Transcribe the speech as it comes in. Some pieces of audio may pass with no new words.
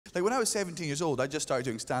Like when I was 17 years old, I just started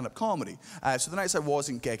doing stand-up comedy. So the nights I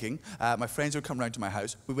wasn't gigging, my friends would come round to my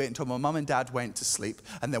house. We'd wait until my mum and dad went to sleep,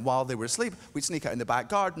 and then while they were asleep, we'd sneak out in the back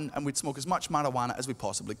garden and we'd smoke as much marijuana as we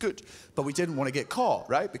possibly could. But we didn't want to get caught,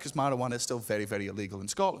 right? Because marijuana is still very, very illegal in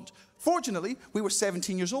Scotland. Fortunately, we were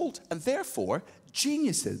 17 years old, and therefore,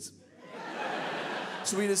 geniuses.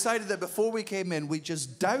 So we decided that before we came in, we'd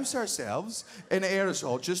just douse ourselves in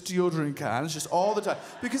aerosol, just deodorant cans, just all the time.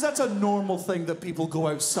 Because that's a normal thing that people go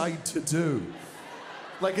outside to do.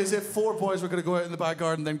 Like as if 4 boys were going to go out in the back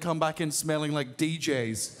garden and then come back in smelling like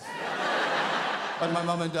DJs. And my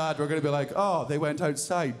mum and dad were going to be like, oh, they went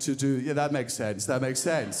outside to do... Yeah, that makes sense, that makes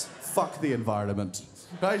sense. Fuck the environment.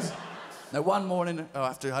 Right? Now, one morning,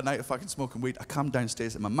 after a night of fucking smoking weed, I come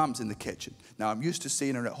downstairs and my mum's in the kitchen. Now, I'm used to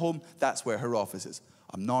seeing her at home. That's where her office is.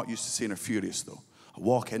 I'm not used to seeing her furious, though. I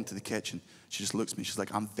walk into the kitchen. She just looks at me. She's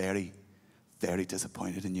like, I'm very, very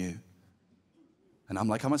disappointed in you. And I'm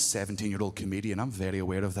like, I'm a 17-year-old comedian. I'm very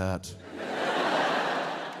aware of that.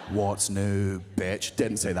 What's new, bitch?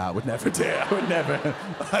 Didn't say that. I would never dare.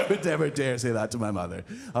 I would never dare say that to my mother.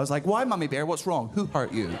 I was like, why, Mummy Bear? What's wrong? Who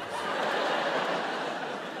hurt you?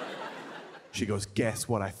 She goes, guess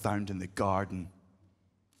what I found in the garden?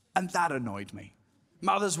 And that annoyed me.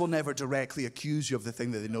 Mothers will never directly accuse you of the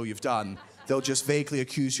thing that they know you've done. They'll just vaguely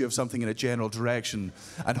accuse you of something in a general direction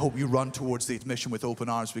and hope you run towards the admission with open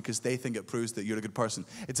arms because they think it proves that you're a good person.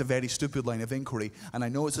 It's a very stupid line of inquiry, and I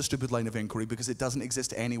know it's a stupid line of inquiry because it doesn't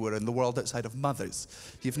exist anywhere in the world outside of mothers.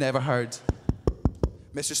 You've never heard,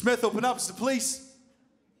 Mr. Smith, open up, it's the police.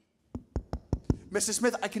 Mr.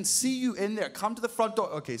 Smith, I can see you in there. Come to the front door.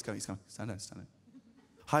 Okay, he's coming, he's coming. Stand down, stand down.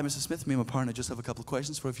 Hi, Mr. Smith, me and my partner just have a couple of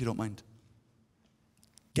questions for you if you don't mind.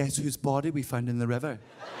 Guess whose body we found in the river?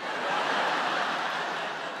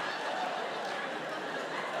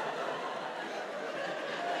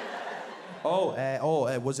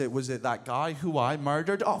 Was it that guy who I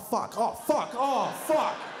murdered? Oh, fuck, oh, fuck, oh,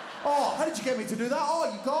 fuck. Oh, how did you get me to do that?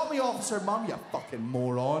 Oh, you got me, Officer Mum, you fucking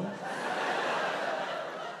moron.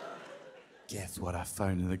 Guess what I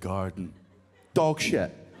found in the garden? Dog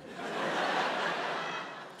shit.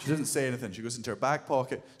 She doesn't say anything. She goes into her back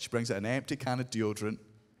pocket, she brings out an empty can of deodorant,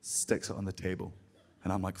 sticks it on the table.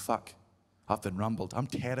 And I'm like, fuck, I've been rumbled. I'm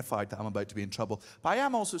terrified that I'm about to be in trouble. But I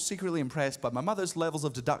am also secretly impressed by my mother's levels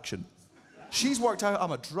of deduction. She's worked out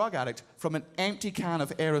I'm a drug addict from an empty can of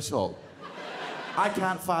aerosol. I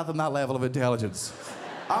can't fathom that level of intelligence.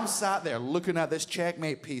 I'm sat there looking at this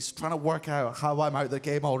checkmate piece, trying to work out how I'm out of the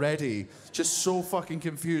game already. Just so fucking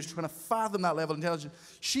confused, trying to fathom that level of intelligence.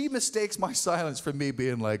 She mistakes my silence for me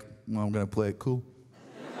being like, well, I'm gonna play it cool.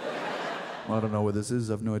 Well, I don't know what this is.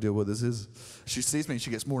 I have no idea what this is. She sees me and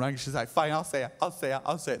she gets more angry. She's like, fine, I'll say it. I'll say it.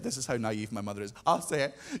 I'll say it. This is how naive my mother is. I'll say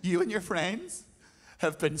it. You and your friends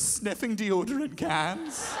have been sniffing deodorant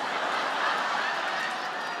cans.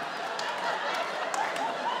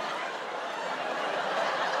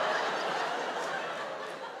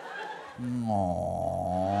 Aww.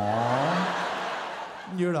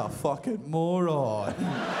 You're a fucking moron.